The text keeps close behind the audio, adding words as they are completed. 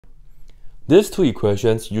These two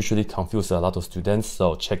equations usually confuse a lot of students,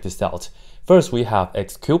 so check this out. First, we have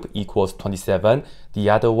x cubed equals 27. The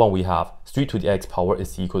other one we have 3 to the x power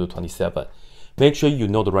is equal to 27. Make sure you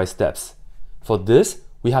know the right steps. For this,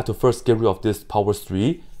 we have to first get rid of this power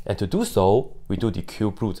 3, and to do so, we do the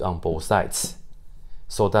cube root on both sides,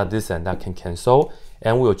 so that this and that can cancel,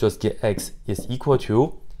 and we'll just get x is equal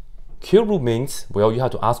to, cube root means, well, you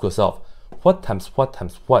have to ask yourself, what times what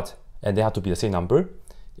times what? And they have to be the same number,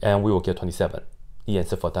 and we will get 27. The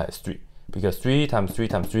answer for that is 3, because 3 times 3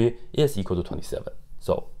 times 3 is equal to 27.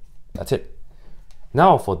 So that's it.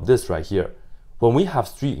 Now for this right here, when we have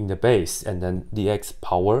 3 in the base and then the x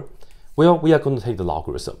power, well, we are going to take the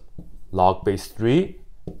logarithm. Log base 3,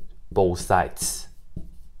 both sides,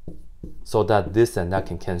 so that this and that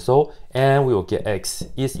can cancel, and we will get x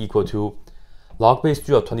is equal to log base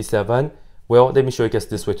 3 of 27. Well, let me show you guys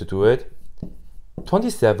this way to do it.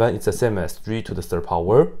 27 is the same as 3 to the third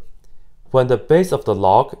power. When the base of the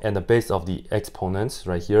log and the base of the exponents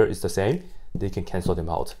right here is the same, they can cancel them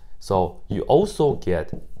out. So you also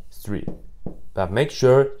get 3. But make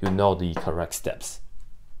sure you know the correct steps.